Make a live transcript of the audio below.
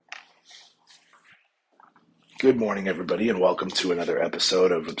Good morning, everybody, and welcome to another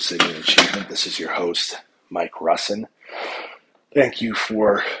episode of Obsidian Achievement. This is your host, Mike Russin. Thank you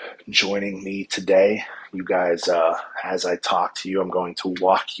for joining me today. You guys, as I talk to you, I'm going to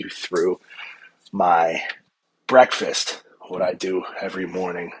walk you through my breakfast, what I do every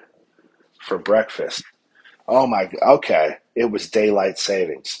morning for breakfast. Okay. It was daylight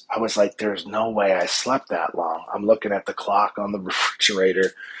savings. I was like, there's no way I slept that long. I'm looking at the clock on the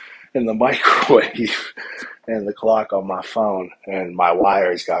refrigerator and the microwave and the clock on my phone, and my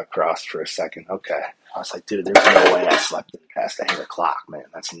wires got crossed for a second. Okay. I was like, dude, there's no way I slept past 8 o'clock, man.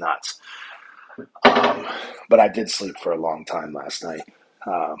 That's nuts. But I did sleep for a long time last night.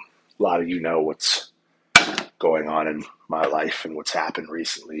 A lot of you know what's going on in my life and what's happened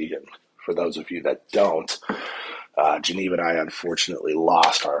recently. And for those of you that don't, Geneva and I unfortunately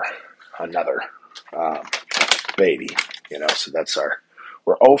lost another baby. So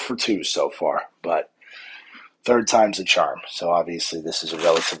we're 0 for 2 so far, but third time's a charm. So obviously this is a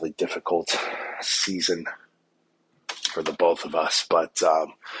relatively difficult season for the both of us. But,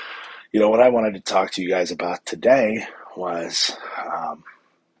 what I wanted to talk to you guys about today was,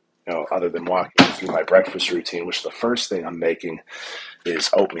 other than walking through my breakfast routine, which the first thing I'm making is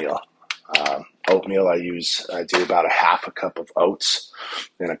oatmeal. Oatmeal, I do about a half a cup of oats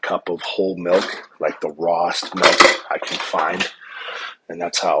and a cup of whole milk, like the rawest milk I can find. And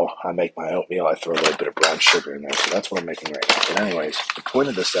that's how I make my oatmeal. I throw a little bit of brown sugar in there. So that's what I'm making right now. But anyways, the point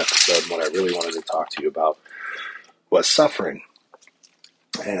of this episode, what I really wanted to talk to you about was suffering.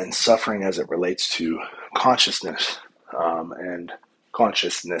 And suffering as it relates to consciousness and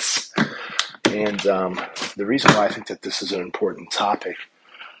consciousness. And the reason why I think that this is an important topic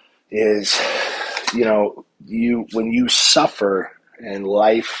is, when you suffer and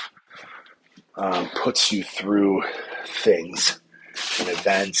life puts you through things and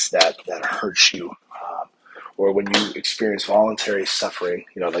events that hurt you, or when you experience voluntary suffering,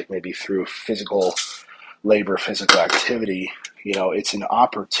 like maybe through physical labor, physical activity, it's an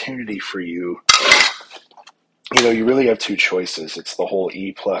opportunity for you. You really have two choices. It's the whole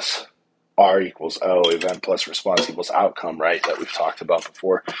E plus R equals O, event plus response equals outcome, right? That we've talked about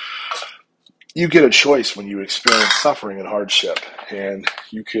before. You get a choice when you experience suffering and hardship, and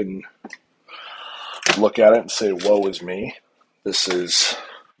you can look at it and say, woe is me. This is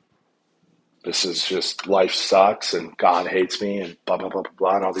just, life sucks and God hates me and blah, blah, blah, blah,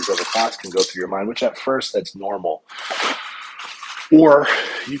 blah, and all these other thoughts can go through your mind, which at first that's normal. Or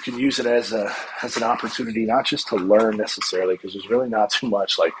you can use it as an opportunity, not just to learn necessarily, because there's really not too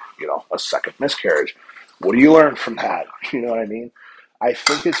much like, a second miscarriage. What do you learn from that? You know what I mean? I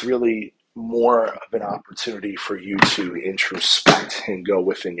think it's really more of an opportunity for you to introspect and go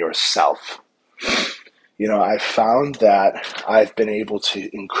within yourself. I found that I've been able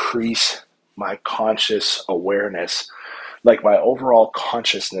to increase my conscious awareness, like my overall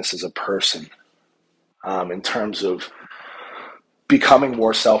consciousness as a person, in terms of becoming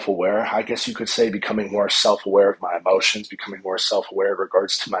more self-aware. I guess you could say becoming more self-aware of my emotions, becoming more self-aware in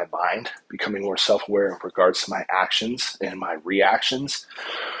regards to my mind, becoming more self-aware in regards to my actions and my reactions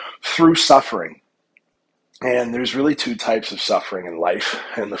through suffering. And there's really two types of suffering in life.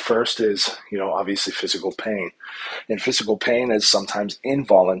 And the first is, obviously physical pain. And physical pain is sometimes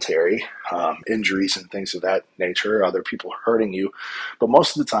involuntary, injuries and things of that nature, other people hurting you. But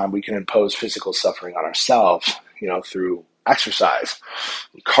most of the time we can impose physical suffering on ourselves, through exercise,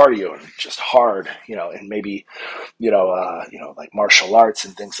 and cardio, and just hard, and maybe, like martial arts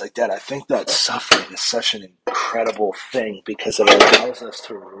and things like that. I think that suffering is such an incredible thing because it allows us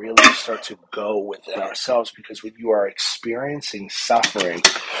to really start to go within ourselves, because when you are experiencing suffering,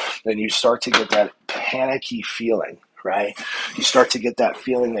 then you start to get that panicky feeling, right? You start to get that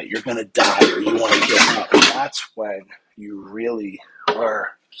feeling that you're going to die or you want to give up. And that's when you really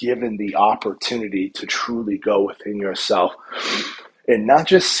are given the opportunity to truly go within yourself and not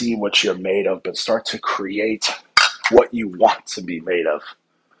just see what you're made of, but start to create what you want to be made of,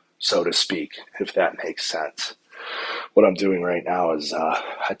 so to speak, if that makes sense. What I'm doing right now is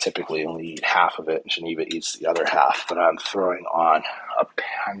I typically only eat half of it, and Geneva eats the other half, but I'm throwing on a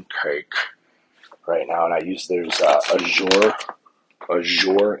pancake right now, and there's Azure,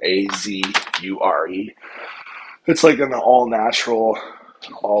 Azure. It's like an all-natural,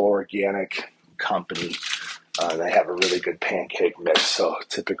 all-organic company. They have a really good pancake mix. So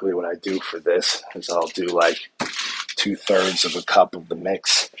typically what I do for this is I'll do like 2/3 of a cup of the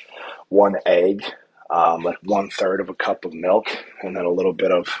mix, 1 egg, like 1/3 of a cup of milk, and then a little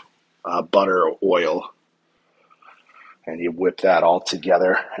bit of butter or oil. And you whip that all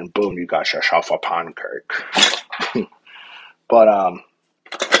together, and boom, you got yourself a pancake. But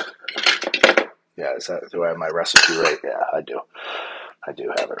Yeah, do I have my recipe right? Yeah, I do. I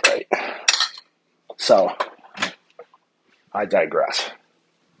do have it right. So, I digress.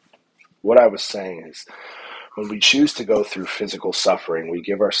 What I was saying is, when we choose to go through physical suffering, we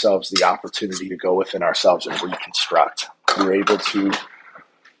give ourselves the opportunity to go within ourselves and reconstruct. We're able to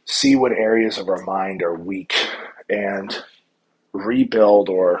see what areas of our mind are weak and rebuild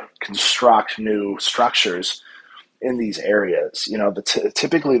or construct new structures in these areas.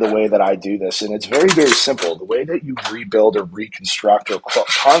 Typically the way that I do this, and it's very, very simple, the way that you rebuild or reconstruct or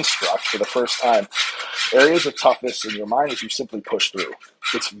construct for the first time areas of toughness in your mind is you simply push through.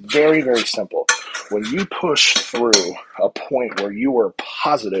 It's very, very simple. When you push through a point where you were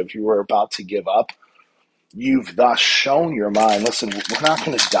positive you were about to give up, you've thus shown your mind, listen, we're not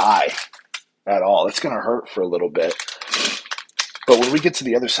going to die at all. It's going to hurt for a little bit. But when we get to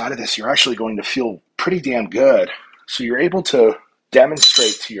the other side of this, you're actually going to feel pretty damn good. So you're able to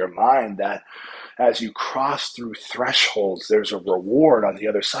demonstrate to your mind that as you cross through thresholds, there's a reward on the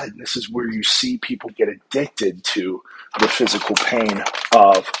other side. And this is where you see people get addicted to the physical pain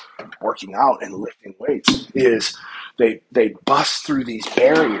of working out and lifting weights, is they bust through these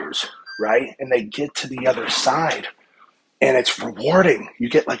barriers, right? And they get to the other side. And it's rewarding. You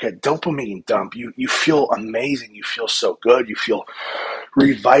get like a dopamine dump. You feel amazing. You feel so good. You feel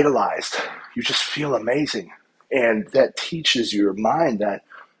revitalized. You just feel amazing. And that teaches your mind that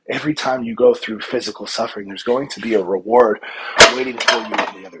every time you go through physical suffering, there's going to be a reward waiting for you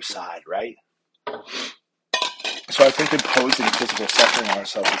on the other side, right? So I think imposing physical suffering on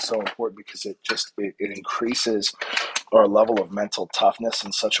ourselves is so important because it increases our level of mental toughness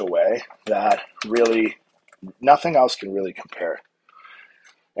in such a way that really nothing else can really compare.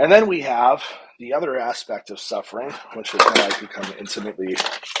 And then we have the other aspect of suffering, which is what I've become intimately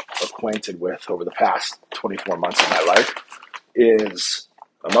acquainted with over the past 24 months of my life, is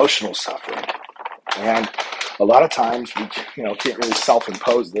emotional suffering. And a lot of times we can't really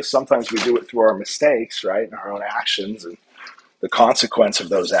self-impose this. Sometimes we do it through our mistakes, right, and our own actions and the consequence of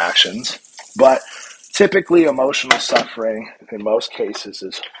those actions. But typically emotional suffering, in most cases,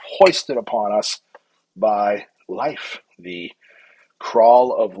 is hoisted upon us by life. The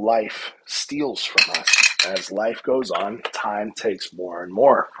crawl of life steals from us. As life goes on, time takes more and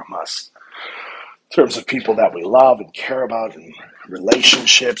more from us in terms of people that we love and care about and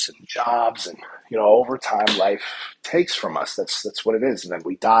relationships and jobs. And over time life takes from us. That's what it is. And then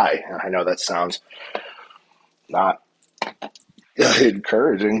we die. And I know that sounds not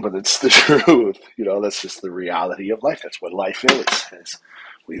encouraging, but it's the truth. That's just the reality of life. That's what life is.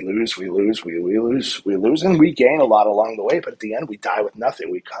 We lose, and we gain a lot along the way, but at the end we die with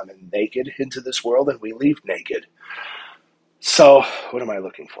nothing. We come in naked into this world and we leave naked. So what am I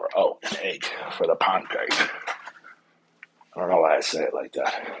looking for? Oh, an egg for the pancake. I don't know why I say it like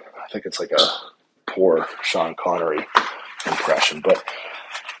that. I think it's like a poor Sean Connery impression, but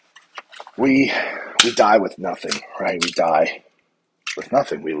we die with nothing, right? We die with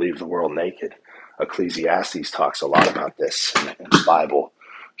nothing. We leave the world naked. Ecclesiastes talks a lot about this in the Bible,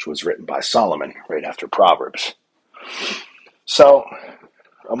 which was written by Solomon right after Proverbs. So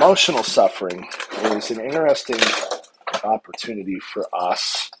emotional suffering is an interesting opportunity for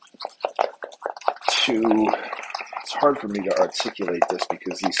us to, it's hard for me to articulate this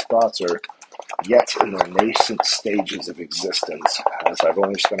because these thoughts are yet in their nascent stages of existence, as I've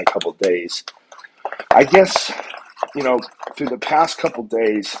only spent a couple days. I guess, through the past couple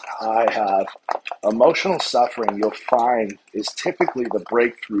days, I have emotional suffering, you'll find, is typically the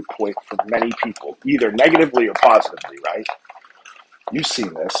breakthrough point for many people, either negatively or positively, right? You've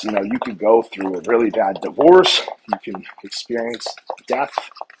seen this. You can go through a really bad divorce. You can experience death.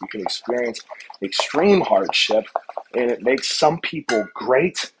 You can experience extreme hardship. And it makes some people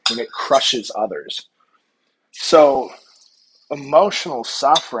great and it crushes others. So emotional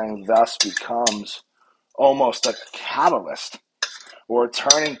suffering thus becomes almost a catalyst or a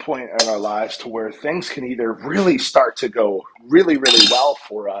turning point in our lives to where things can either really start to go really, really well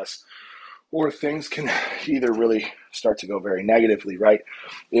for us, or things can either really start to go very negatively, right?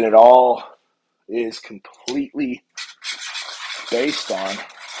 And it all is completely based on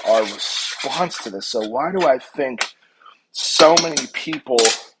our response to this. So why do I think so many people,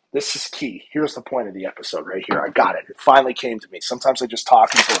 this is key. Here's the point of the episode right here. I got it. It finally came to me. Sometimes I just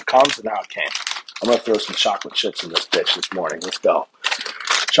talk until it comes, and now it came. I'm going to throw some chocolate chips in this bitch this morning. Let's go.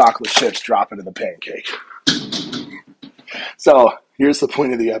 Chocolate chips drop into the pancake. So here's the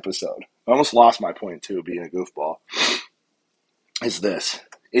point of the episode. I almost lost my point too, being a goofball.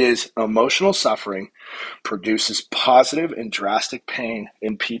 Is emotional suffering produces positive and drastic pain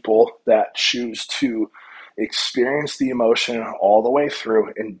in people that choose to experience the emotion all the way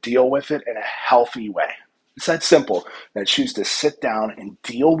through and deal with it in a healthy way. It's that simple. And I choose to sit down and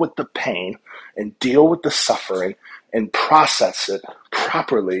deal with the pain and deal with the suffering and process it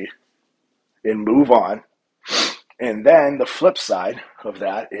properly and move on. And then the flip side of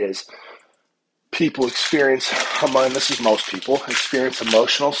that is people experience, and this is most people, experience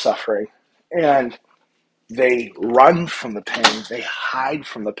emotional suffering, and they run from the pain, they hide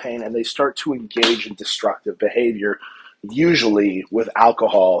from the pain, and they start to engage in destructive behavior, usually with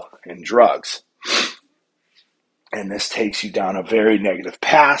alcohol and drugs. And this takes you down a very negative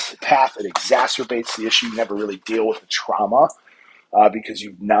path. It exacerbates the issue. You never really deal with the trauma because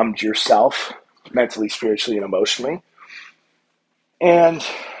you've numbed yourself mentally, spiritually, and emotionally. And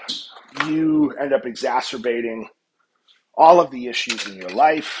you end up exacerbating all of the issues in your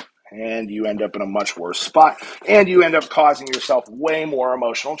life, and you end up in a much worse spot, and you end up causing yourself way more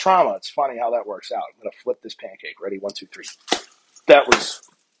emotional trauma. It's funny how that works out. I'm going to flip this pancake. Ready? 1, 2, 3. That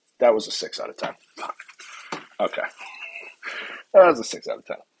was a 6 out of 10. Okay. That was a 6 out of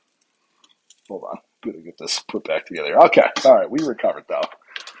 10. Hold on. I'm going to get this put back together. Okay. All right. We recovered, though.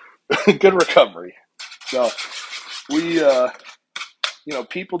 Good recovery. So we,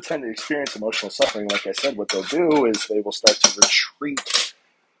 people tend to experience emotional suffering. Like I said, what they'll do is they will start to retreat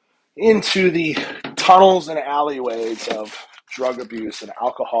into the tunnels and alleyways of drug abuse and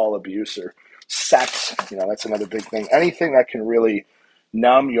alcohol abuse or sex. That's another big thing. Anything that can really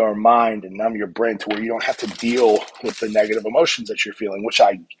numb your mind and numb your brain to where you don't have to deal with the negative emotions that you're feeling, which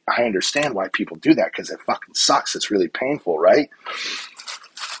I understand why people do that, because it fucking sucks. It's really painful, right?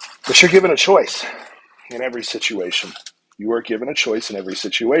 But you're given a choice in every situation. You are given a choice in every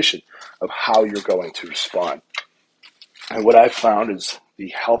situation of how you're going to respond. And what I've found is the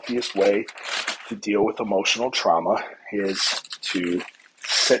healthiest way to deal with emotional trauma is to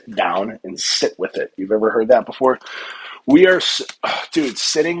sit down and sit with it. You've ever heard that before?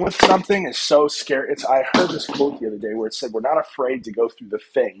 Sitting with something is so scary. I heard this quote the other day where it said, we're not afraid to go through the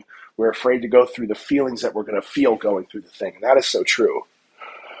thing. We're afraid to go through the feelings that we're going to feel going through the thing. And that is so true.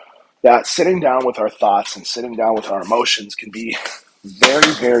 That sitting down with our thoughts and sitting down with our emotions can be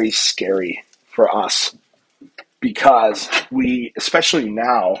very, very scary for us, because we, especially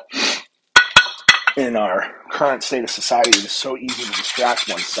now in our current state of society, it is so easy to distract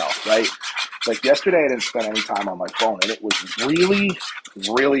oneself, right? Like yesterday, I didn't spend any time on my phone, and it was really,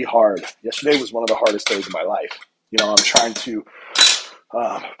 really hard. Yesterday was one of the hardest days of my life. I'm trying to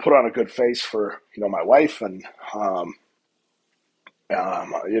put on a good face for, my wife, and,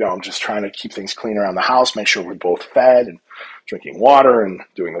 I'm just trying to keep things clean around the house, make sure we're both fed and drinking water and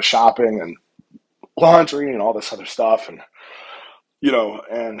doing the shopping and laundry and all this other stuff. And,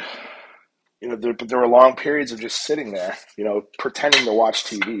 but there were long periods of just sitting there, pretending to watch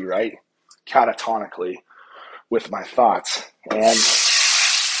TV, right? Catatonically with my thoughts. And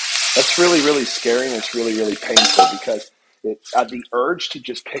that's really, really scary, and it's really, really painful, because the urge to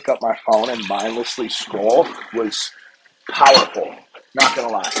just pick up my phone and mindlessly scroll was powerful. Not going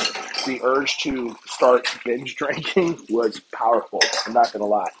to lie. The urge to start binge drinking was powerful. I'm not going to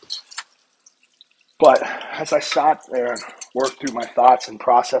lie. But as I sat there and worked through my thoughts and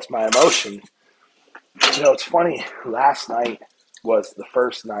processed my emotions, it's funny. Last night was the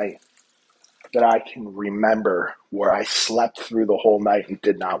first night that I can remember where I slept through the whole night and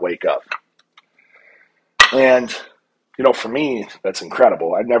did not wake up. And, for me, that's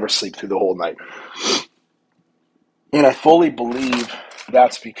incredible. I'd never sleep through the whole night. And I fully believe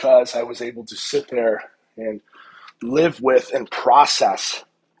that's because I was able to sit there and live with and process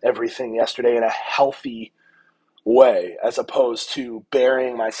everything yesterday in a healthy way, as opposed to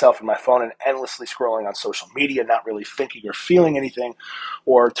burying myself in my phone and endlessly scrolling on social media, not really thinking or feeling anything,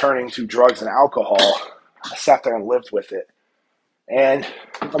 or turning to drugs and alcohol. I sat there and lived with it. And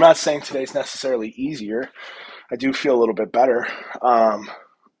I'm not saying today's necessarily easier. I do feel a little bit better.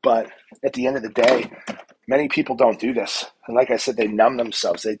 But at the end of the day, many people don't do this. And like I said, they numb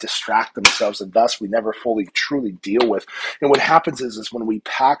themselves, they distract themselves, and thus we never fully, truly deal with. And what happens is when we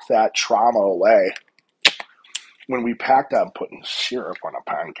pack that trauma away, when we pack that, I'm putting syrup on a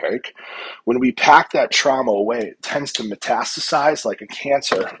pancake, when we pack that trauma away, it tends to metastasize like a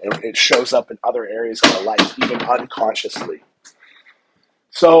cancer, and it shows up in other areas of our life, even unconsciously.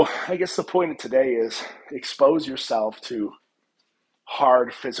 So I guess the point of today is expose yourself to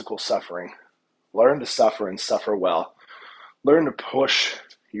hard physical suffering. Learn to suffer and suffer well. Learn to push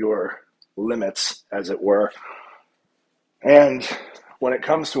your limits, as it were. And when it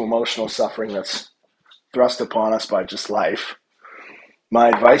comes to emotional suffering that's thrust upon us by just life, my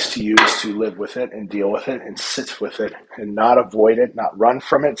advice to you is to live with it and deal with it and sit with it and not avoid it, not run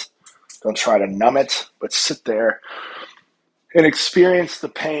from it, Don't try to numb it, but sit there and experience the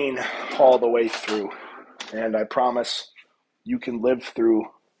pain all the way through. And I promise you can live through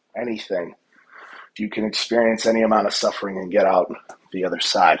anything. You can experience any amount of suffering and get out the other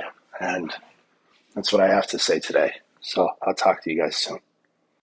side. And that's what I have to say today. So I'll talk to you guys soon.